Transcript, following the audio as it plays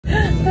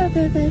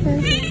the bad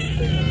boy.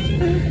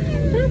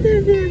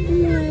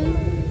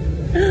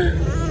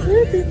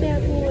 The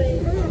bad boy.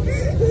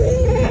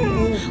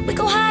 We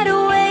go hide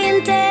away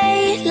in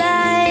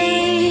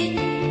daylight.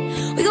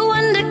 We go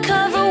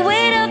undercover,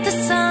 wait up the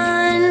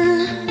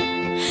sun.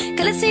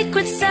 Got a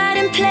secret side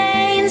in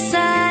plain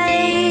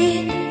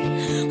sight.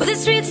 Where the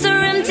streets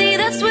are empty,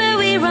 that's where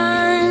we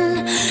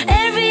run.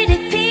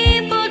 Everyday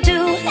people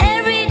do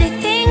everyday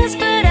things,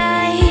 but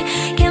I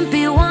can't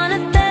be one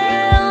of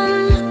them.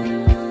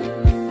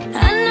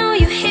 I know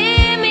you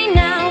hear me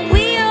now.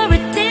 We are a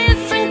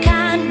different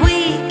kind.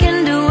 We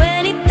can do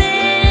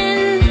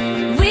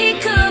anything. We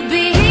could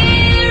be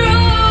heroes.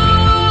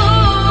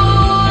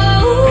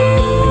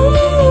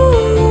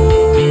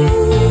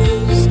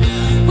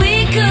 We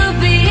could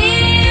be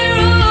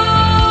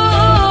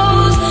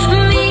heroes.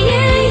 Me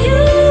and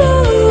you.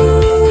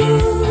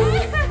 We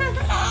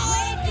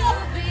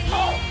could be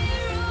heroes.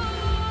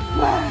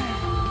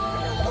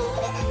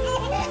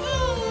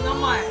 No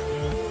more.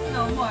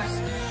 No more.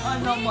 Oh,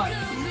 no more.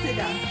 Sit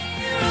down.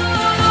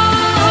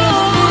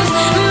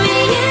 Me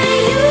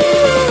and you.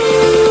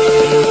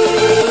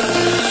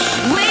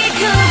 We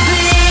could be.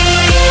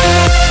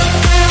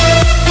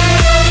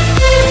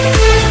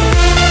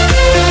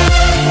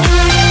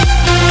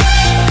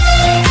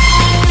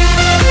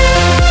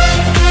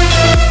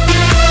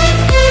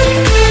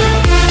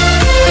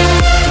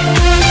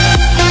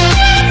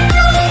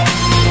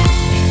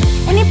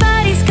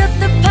 Anybody's got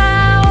the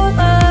power.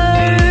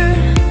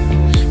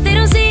 They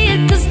don't see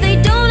it 'cause they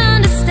don't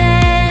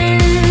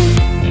understand.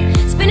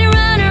 Spinning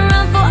round and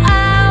round for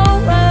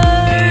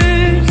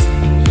hours.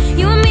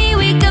 You and me,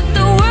 we got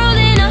the world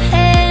in our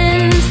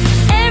hands.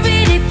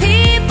 Everyday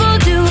people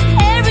do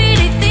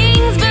everyday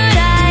things, but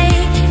I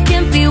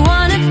can't be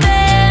one of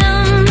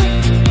them.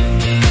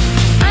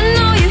 I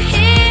know you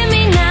hear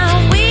me now.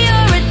 We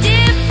are a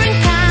different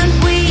kind.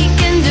 We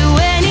can do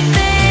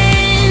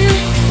anything.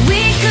 We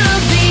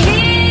could be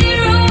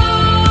heroes.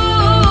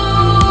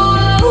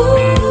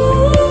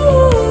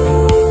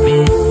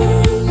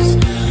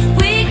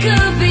 We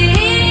could be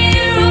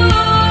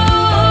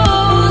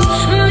heroes.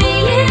 Me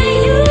and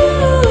you.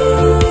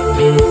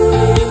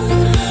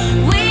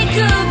 We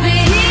could be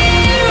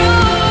heroes.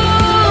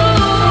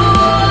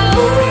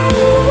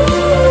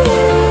 We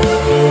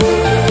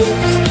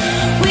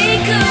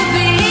could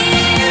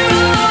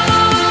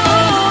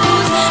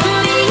be heroes.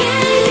 Me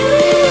and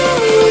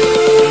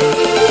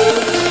you.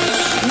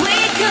 We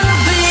could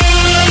be.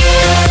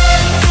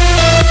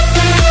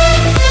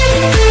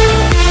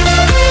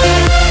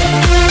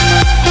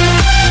 We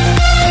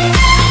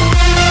could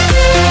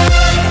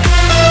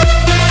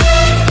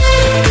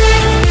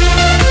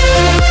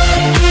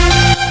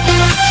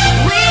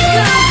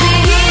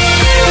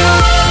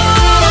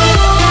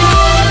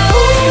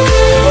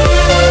be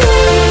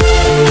heroes.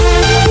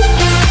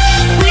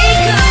 We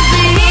could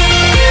be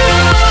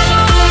heroes.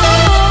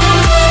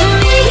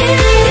 Me and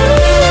you.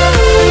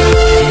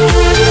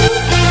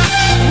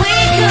 We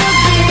could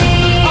be.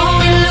 All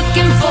we're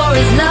looking for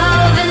is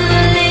love in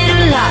the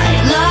little light.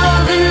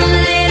 Love in the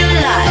little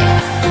light.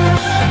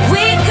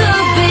 We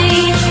could be.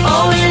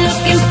 All we're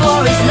looking for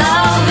is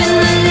love in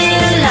the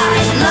little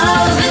light.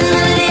 Love in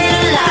the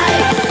little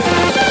light.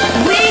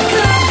 We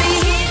could be.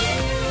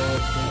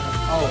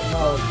 Oh,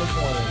 no, this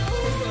one.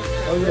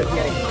 Oh, yeah,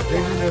 yeah.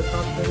 They're in the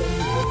top of the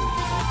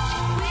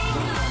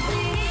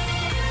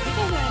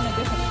Because we're in a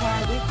different car,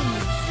 we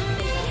can.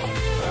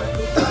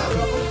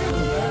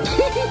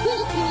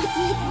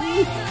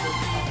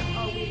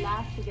 Oh, we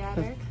laugh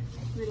together.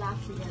 We laugh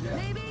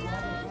together.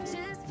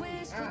 Just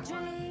wish for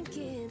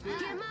drinking.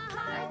 Give my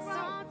heart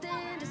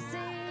something to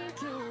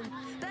sink in.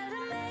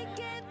 Better make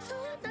it to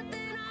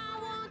nothing I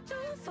won't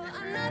do for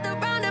another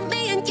round of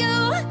me and you.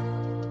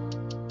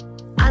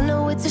 I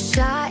know it's a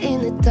shot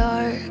in the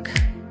dark.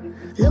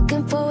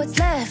 Looking for what's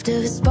left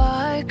of a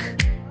spark.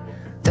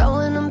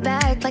 Throwing them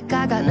back like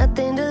I got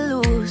nothing to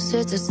lose.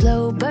 It's a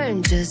slow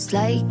burn just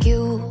like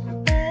you.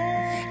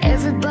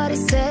 Everybody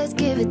says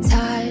give it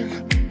time,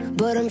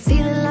 but I'm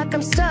feeling like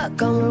I'm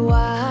stuck on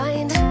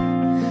rewind.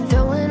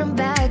 Throwing them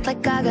back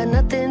like I got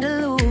nothing to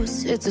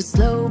lose. It's a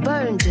slow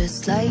burn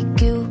just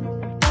like you.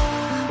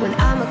 When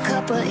I'm a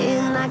couple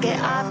in, I get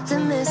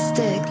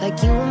optimistic.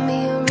 Like you and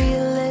me are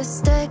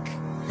realistic.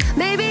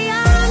 Maybe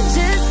I'm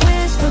just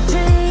wishful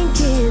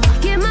drinking.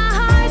 Give my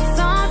heart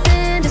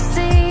something to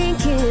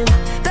sink in.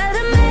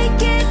 Better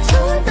make it to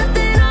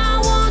nothing I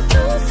won't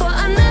do for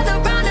another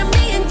round of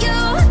me and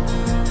you.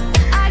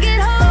 I get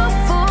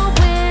hopeful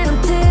when I'm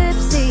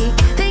tipsy,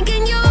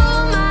 thinking you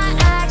might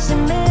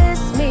actually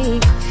miss me.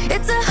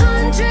 It's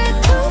 100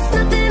 proof,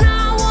 nothing I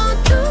won't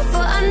do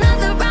for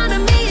another round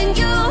of me and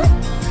you.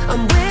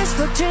 I'm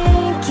wishful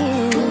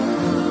drinking.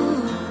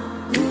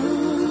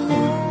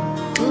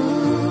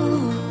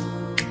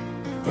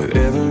 With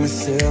every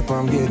sip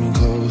I'm getting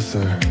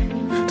closer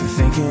to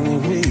thinking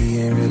that we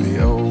ain't really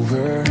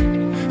over.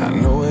 I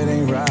know it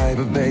ain't right,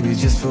 but baby,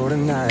 just for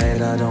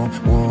tonight I don't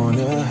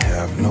wanna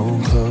have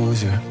no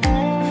closure.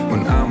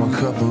 When I'm a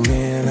couple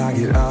in, I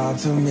get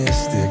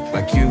optimistic.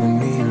 Like you and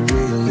me are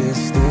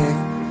realistic.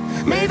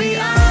 Maybe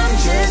I'm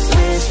just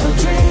wish for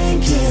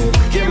drinking.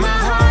 Give my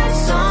heart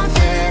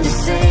something to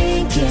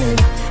sink in.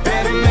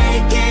 Better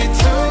make it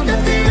to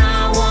nothing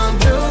I won't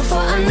do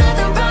for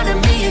another round of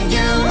me and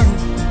you.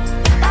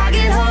 I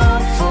get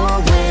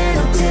hopeful when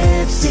I'm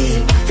tipsy,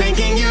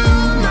 thinking you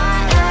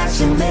might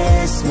actually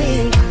miss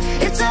me.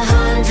 It's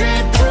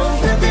 100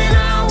 proof, nothing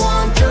I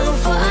won't do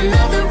for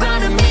another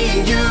round of me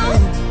and you.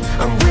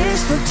 I'm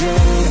wishful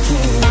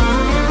drinking.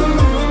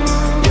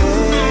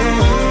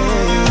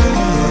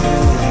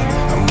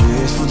 I'm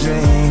wishful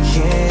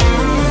drinking.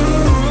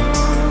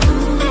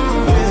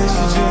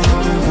 Wishful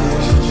drinking,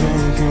 wishful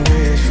drinking,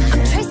 wishful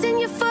drinking. Tracing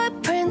your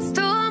footprints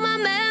through my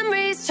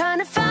memories, trying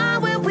to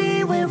find where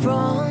we went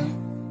wrong.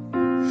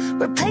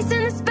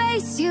 Replacing the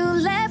space you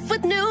left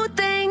with new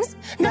things.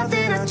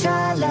 Nothing I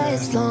try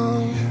lasts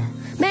long.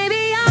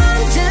 Maybe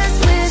I'm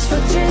just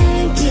wishful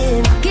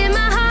drinking. Give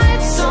my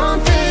heart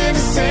something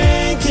to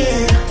sink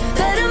in.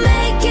 Better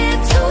make it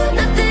to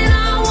nothing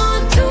I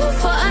won't do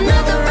for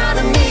another round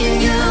of me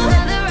and you.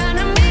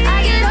 I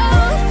get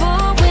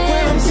hopeful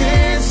when I'm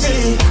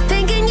tipsy,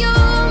 thinking you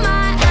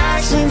might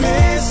actually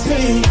miss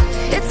me.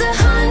 It's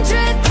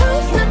 100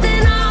 proof,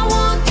 nothing I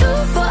won't do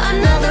for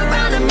another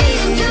round of me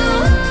and you.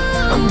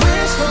 I'm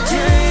wishful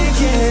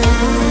drinking.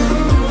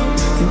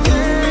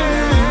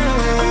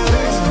 I'm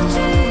wishful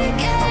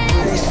drinking.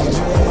 Wishful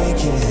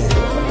drinking.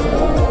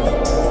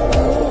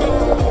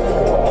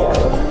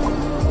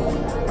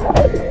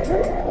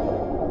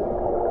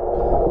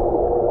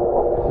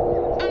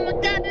 Oh my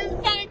God, this is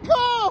fucking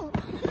cool.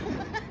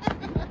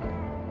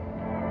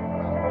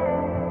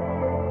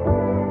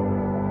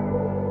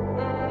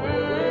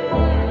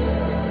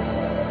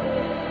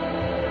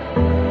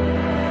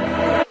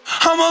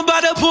 I'm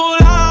about to pull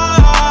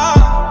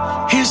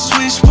out his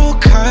switchboard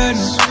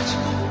curtains,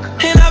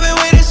 and I've been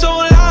waiting so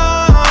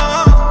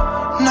long.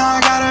 Now I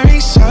gotta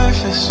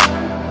resurface.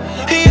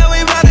 Yeah,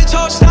 we about to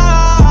toast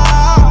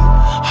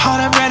out all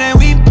the bread that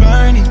we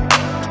burning.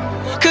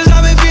 'Cause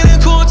I've been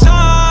feeling cool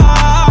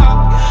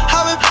talk.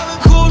 I've been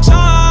feeling cool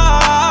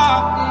talk.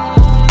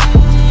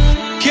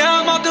 Yeah,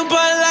 I'm off the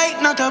Bud Light,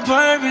 not the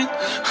bourbon.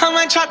 I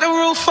might chop the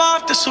roof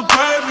off the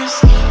Suburbans.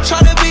 Try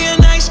to be a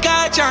nice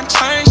guy, John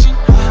Turner.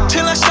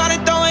 Till I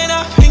started throwing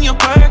up in your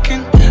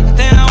Birkin.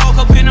 Then I woke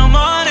up in the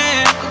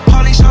morning.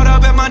 Police showed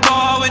up at my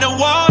door with a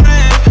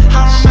warrant.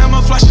 I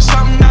remember flushing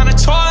something down the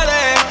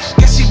toilet.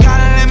 Guess you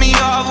gotta let me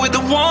off with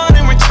the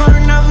warning.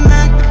 Return of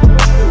neck.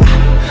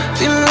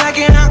 Feeling like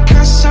an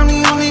outcast, I'm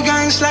the only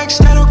guy in slacks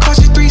that'll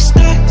cost you 3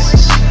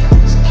 stacks.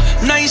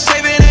 Now you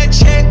saving that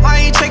check, why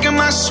you taking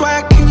my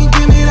swag? Can you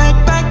give me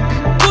that back?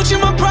 Gucci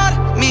my product,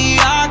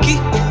 Miyake,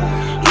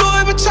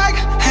 Louis Vuitton,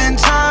 and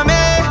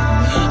Tommy.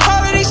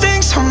 All of these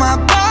things on my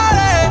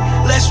body,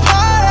 let's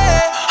party.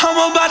 I'm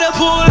about to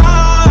pull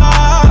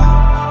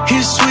out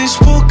his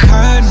switchboard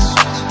curtains,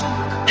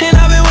 and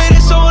I've been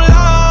waiting so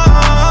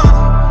long.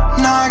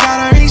 Now I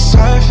gotta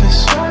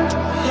resurface.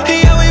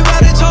 Yeah, we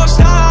about to toast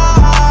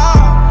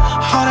out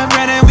all the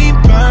bread that we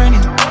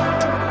burning.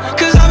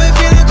 'Cause I've been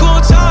feeling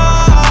cool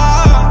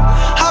talk.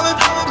 I've been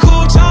feeling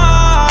cool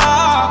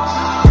talk.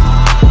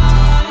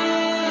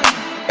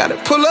 Gotta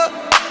pull up,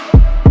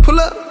 pull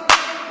up.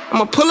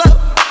 I'ma pull up,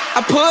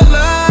 I pull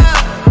up.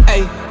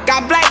 Ayy,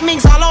 got black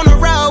minks all on the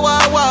road, whoa,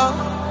 whoa.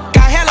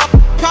 Got hella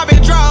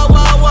poppin' draw,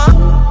 whoa, whoa.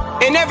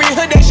 In every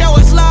hood they show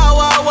us love,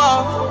 whoa, whoa.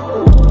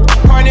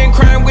 Partner in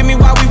crime with me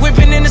while we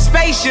whipping in the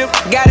spaceship.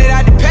 Got it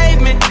out the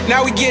pavement,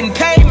 now we getting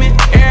payment.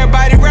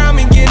 Everybody around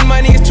me getting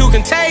money, it's too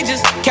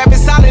contagious. Kept it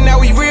solid, now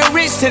we real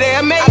rich today,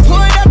 amazing. I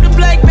pulled up the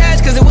black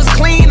badge cause it was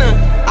cleaner.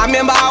 I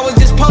remember I was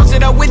just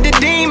posted up with the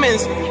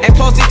demons, and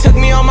Posty took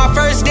me on my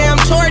first damn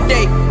tour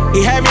date.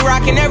 He had me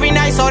rocking every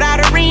night, sold out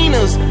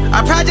arenas.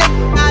 A project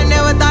I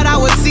never thought I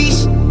would see.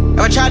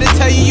 If I tried to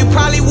tell you, you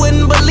probably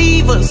wouldn't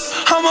believe us.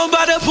 I'm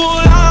about to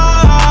pull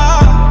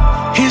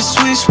out his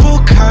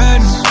switchboard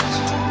curtains,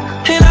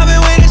 and I've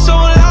been waiting so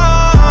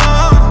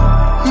long.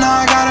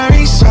 Now I gotta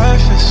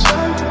resurface.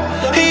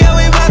 Yeah,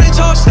 we about to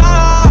toast out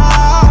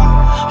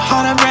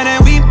all the bread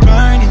that we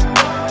burning.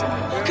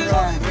 You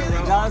know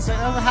what I'm saying?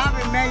 I'm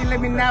happy, man. You let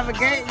me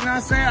navigate. You know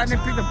what I'm saying? I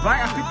didn't pick the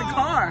bike, I picked the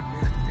car.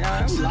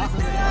 Yeah, I'm lost.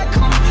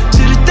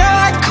 To the day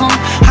I come,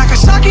 I got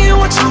Saki in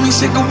one tummy,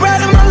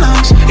 cigarette in my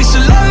lungs. It's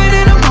 11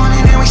 in the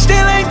morning and we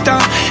still ain't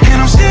done,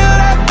 and I'm still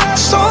that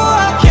so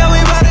up. Yeah, we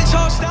about to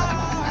toast out.